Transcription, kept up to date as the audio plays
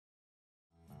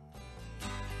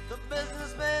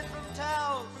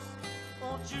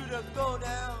you to go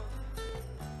down.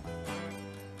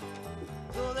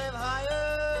 So they've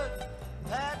hired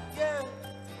Pat Garrett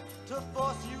to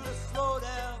force you to slow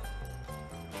down.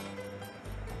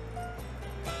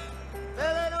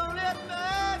 Well, they don't let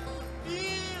me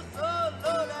feel so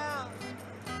low down.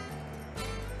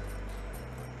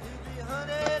 You'll be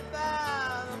hunted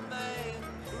by the man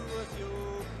who was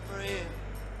your friend.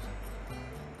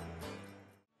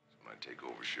 Somebody take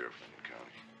over Sheriff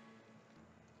County.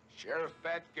 Sheriff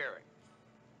Pat Garrett.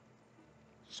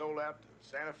 Sold out to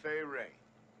Santa Fe Ray.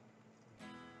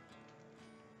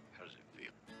 How does it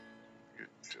feel? It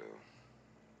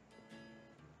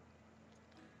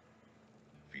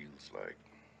feels like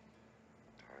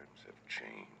times have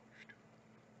changed.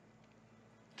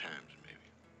 Times, maybe.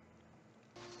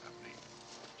 Not me.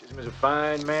 Chisholm is a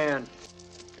fine man.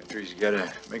 Country's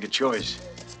gotta make a choice.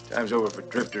 Time's over for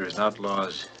drifters and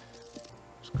outlaws.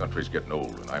 This country's getting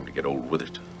old, and I'm to get old with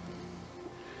it.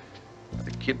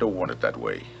 The kid don't want it that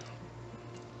way.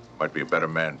 Might be a better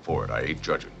man for it. I ain't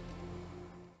judging.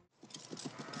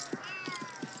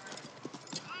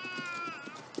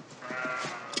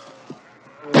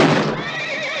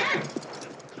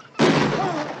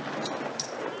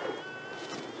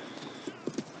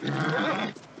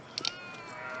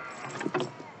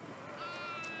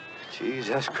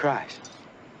 Jesus Christ.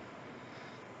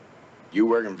 You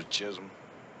working for Chisholm?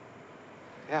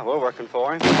 Yeah, we're working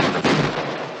for him.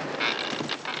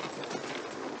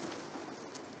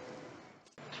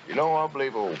 You know, I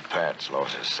believe old Pat's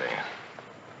lost his saying.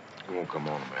 He won't come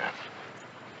on, man.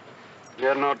 You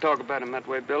had no talk about him that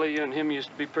way, Billy. You and him used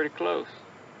to be pretty close.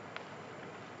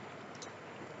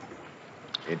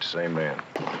 Ain't the same man.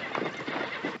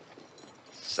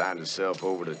 Signed himself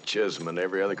over to Chisholm and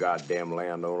every other goddamn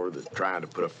landowner that's trying to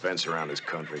put a fence around his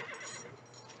country.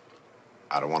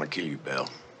 I don't want to kill you, Bill.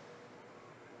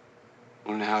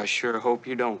 Well, now, I sure hope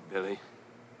you don't, Billy.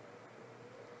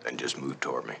 Then just move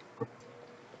toward me.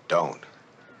 Don't.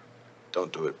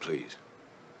 Don't do it, please.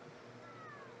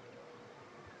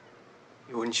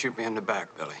 You wouldn't shoot me in the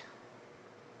back, Billy.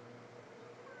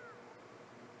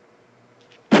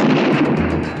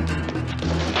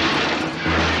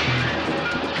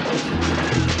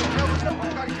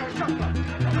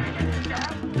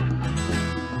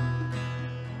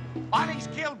 Bonnie's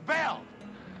killed Bill.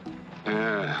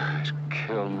 Yeah, he's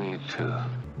killed me, too.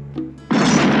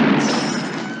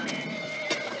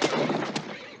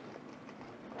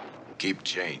 Keep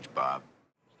change, Bob.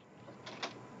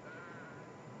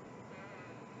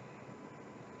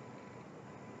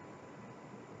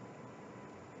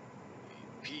 Hey,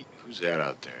 Pete, who's that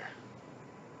out there?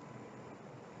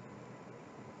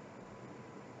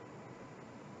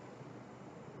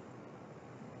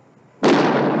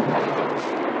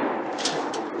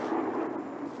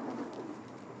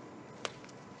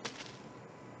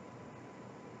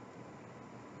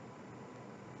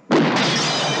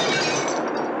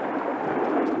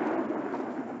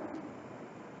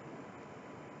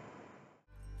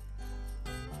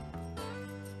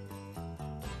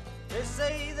 They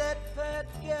say that Pat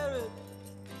Garrett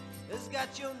has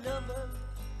got your number.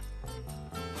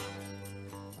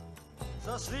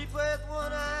 So sleep with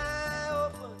one eye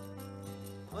open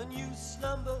when you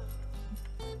slumber.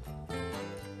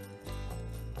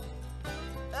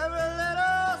 Every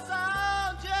little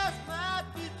sound just might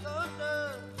be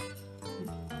thunder.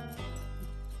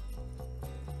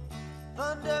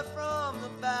 Thunder